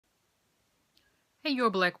Hey,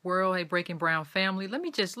 Your Black World. Hey, Breaking Brown family. Let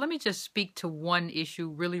me just speak to one issue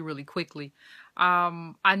really quickly.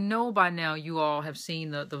 I know by now you all have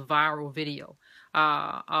seen the viral video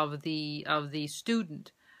of the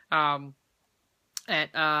student um,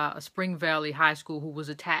 at Spring Valley High School who was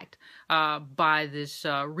attacked by this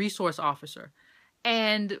resource officer.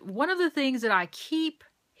 And one of the things that I keep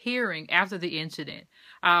hearing after the incident,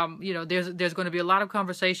 there's going to be a lot of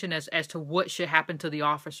conversation as to what should happen to the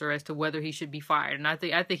officer, as to whether he should be fired. And I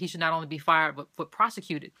think he should not only be fired but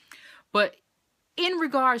prosecuted. But in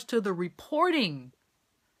regards to the reporting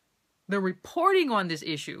on this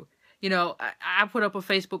issue, I put up a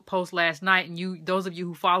Facebook post last night, and those of you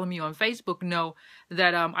who follow me on Facebook know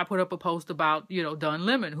that I put up a post about Don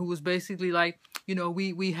Lemon, who was basically like,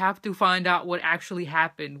 we have to find out what actually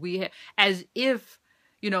happened. As if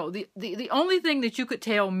the only thing that you could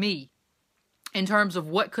tell me in terms of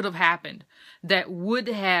what could have happened that would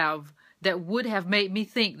have made me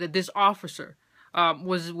think that this officer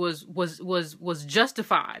was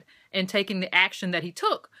justified in taking the action that he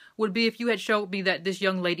took would be if you had showed me that this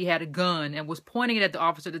young lady had a gun and was pointing it at the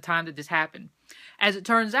officer at the time that this happened. As it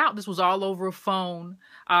turns out, this was all over a phone.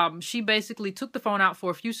 She basically took the phone out for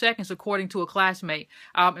a few seconds, according to a classmate,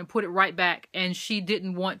 and put it right back. And she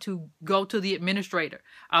didn't want to go to the administrator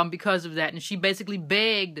because of that. And she basically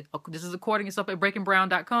begged, this is according to stuff at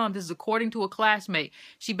breakingbrown.com, this is according to a classmate.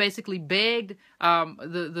 She basically begged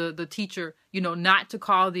the teacher, not to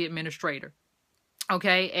call the administrator.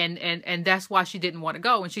 Okay, and that's why she didn't want to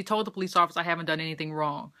go. And she told the police officer, I haven't done anything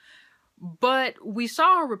wrong. But we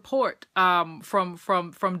saw a report from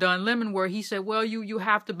Don Lemon where he said, well, you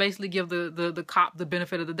have to basically give the cop the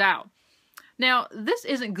benefit of the doubt. Now, this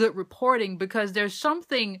isn't good reporting because there's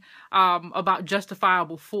something about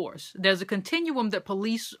justifiable force. There's a continuum that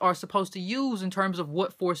police are supposed to use in terms of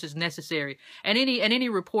what force is necessary. And any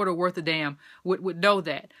reporter worth a damn would know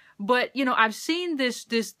that. But, I've seen this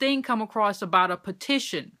thing come across about a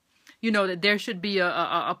petition, that there should be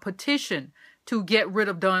a petition to get rid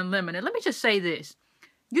of Don Lemon. And let me just say this.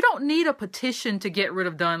 You don't need a petition to get rid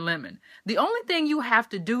of Don Lemon. The only thing you have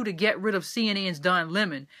to do to get rid of CNN's Don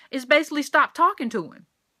Lemon is basically stop talking to him.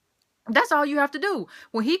 That's all you have to do.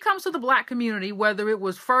 When he comes to the black community, whether it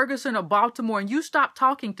was Ferguson or Baltimore, and you stop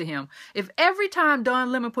talking to him, if every time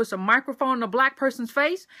Don Lemon puts a microphone in a black person's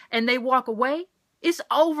face and they walk away, it's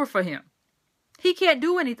over for him. He can't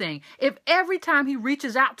do anything. If every time he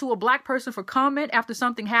reaches out to a black person for comment after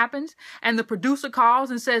something happens and the producer calls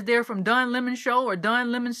and says they're from Don Lemon show or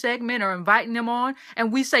Don Lemon segment or inviting them on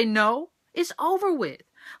and we say no, it's over with.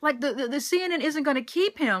 Like the CNN isn't going to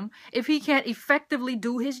keep him if he can't effectively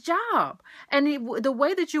do his job. And the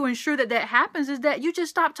way that you ensure that happens is that you just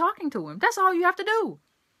stop talking to him. That's all you have to do.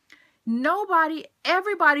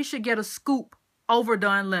 Everybody should get a scoop over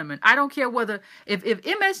Don Lemon. I don't care whether if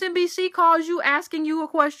MSNBC calls you asking you a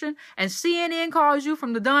question and CNN calls you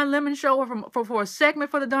from the Don Lemon show or for a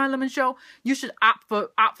segment for the Don Lemon show, you should opt for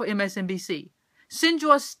MSNBC. Send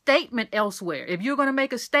your statement elsewhere. If you're going to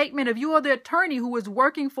make a statement, if you are the attorney who is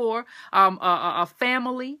working for a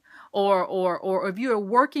family or if you're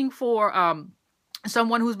working for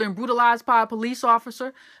someone who's been brutalized by a police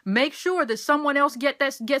officer, make sure that someone else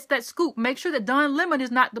gets that scoop. Make sure that Don Lemon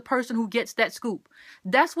is not the person who gets that scoop.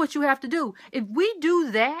 That's what you have to do. If we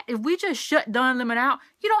do that, if we just shut Don Lemon out,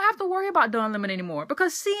 you don't have to worry about Don Lemon anymore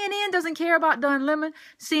because CNN doesn't care about Don Lemon.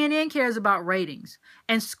 CNN cares about ratings,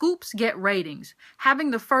 and scoops get ratings.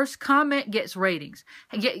 Having the first comment gets ratings.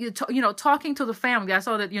 Talking to the family. I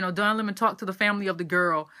saw that Don Lemon talked to the family of the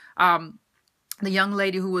girl. The young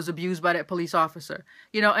lady who was abused by that police officer,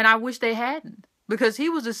 and I wish they hadn't, because he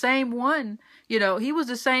was the same one, he was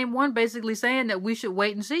the same one basically saying that we should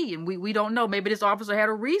wait and see. And we don't know. Maybe this officer had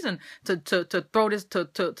a reason to throw this,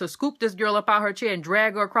 to scoop this girl up out her chair and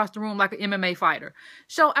drag her across the room like an MMA fighter.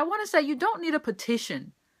 So I want to say you don't need a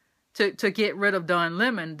petition to get rid of Don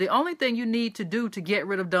Lemon. The only thing you need to do to get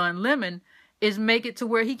rid of Don Lemon is make it to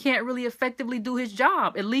where he can't really effectively do his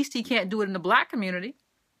job. At least he can't do it in the black community.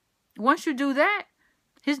 Once you do that,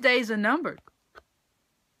 his days are numbered.